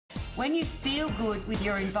when you feel good with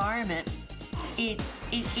your environment, it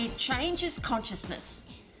changes consciousness.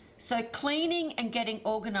 So cleaning and getting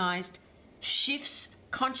organized shifts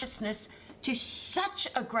consciousness to such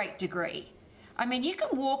a great degree. I mean, you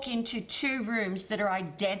can walk into 2 rooms that are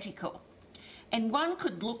identical, and one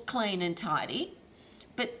could look clean and tidy,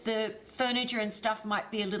 but the furniture and stuff might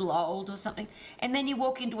be a little old or something. And then you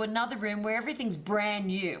walk into another room where everything's brand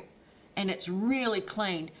new and it's really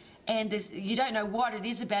clean. And you don't know what it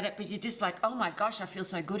is about it, but you're just like, oh my gosh, I feel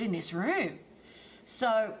so good in this room.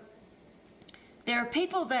 So there are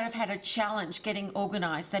people that have had a challenge getting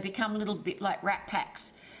organized. They become a little bit like rat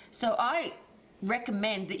packs. So I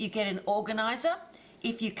recommend that you get an organizer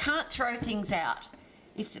if you can't throw things out.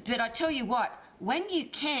 But I tell you what, when you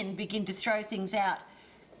can begin to throw things out,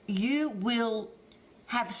 you will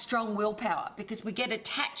have strong willpower, because we get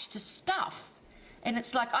attached to stuff. And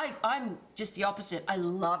it's like, I'm just the opposite. I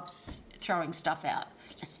love throwing stuff out.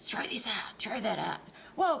 Let's throw this out, throw that out.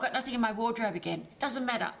 Well, I've got nothing in my wardrobe again. Doesn't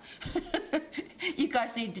matter. You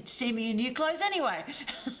guys need to see me in new clothes anyway.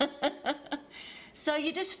 So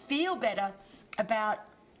you just feel better about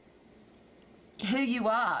who you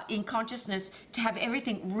are in consciousness, to have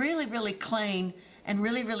everything really, really clean and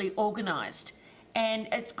really, really organized. And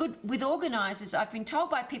it's good with organizers. I've been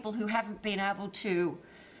told by people who haven't been able to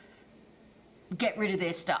get rid of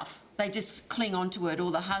their stuff. They just cling onto it, or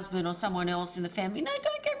the husband or someone else in the family. No,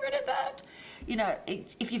 don't get rid of that. You know,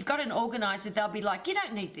 if you've got an organizer, they'll be like, you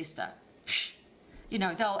don't need this though. You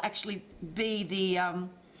know, they'll actually be the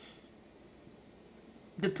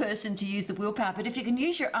person to use the willpower. But if you can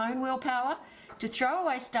use your own willpower to throw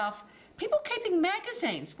away stuff, people keeping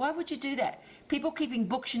magazines, why would you do that? People keeping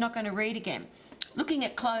books you're not going to read again. Looking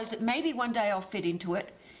at clothes that maybe one day I'll fit into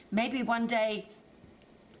it. Maybe one day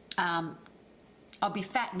I'll be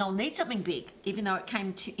fat and I'll need something big, even though it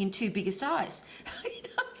came in too big a size. You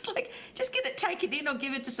know, it's like, just get it, take it in, or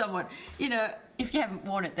give it to someone, you know, if you haven't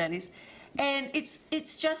worn it, that is. And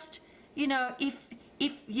it's just, you know, if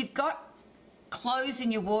you've got clothes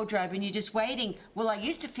in your wardrobe and you're just waiting, well, I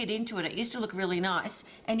used to fit into it, it used to look really nice,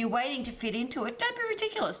 and you're waiting to fit into it, don't be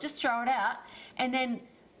ridiculous, just throw it out. And then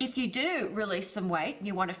if you do release some weight and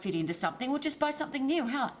you want to fit into something, well, just buy something new.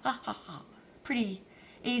 How? Pretty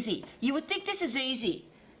easy. You would think this is easy,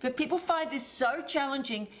 but people find this so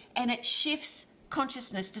challenging, and it shifts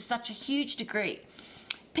consciousness to such a huge degree.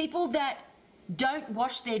 People that don't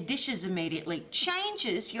wash their dishes immediately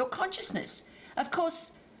changes your consciousness. Of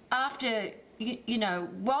course, after, you know,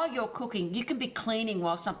 while you're cooking, you can be cleaning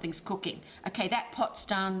while something's cooking. Okay, that pot's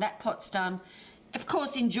done, that pot's done. Of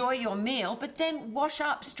course, enjoy your meal, but then wash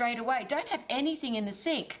up straight away. Don't have anything in the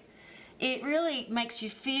sink. It really makes you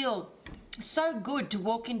feel so good to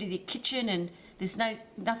walk into the kitchen and there's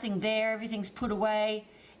nothing there, everything's put away,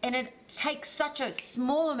 and it takes such a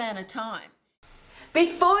small amount of time.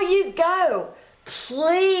 Before you go,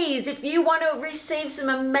 please, if you want to receive some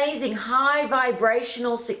amazing high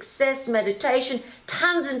vibrational success meditation,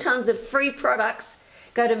 tons and tons of free products,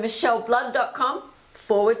 go to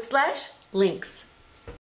micheleblood.com/links.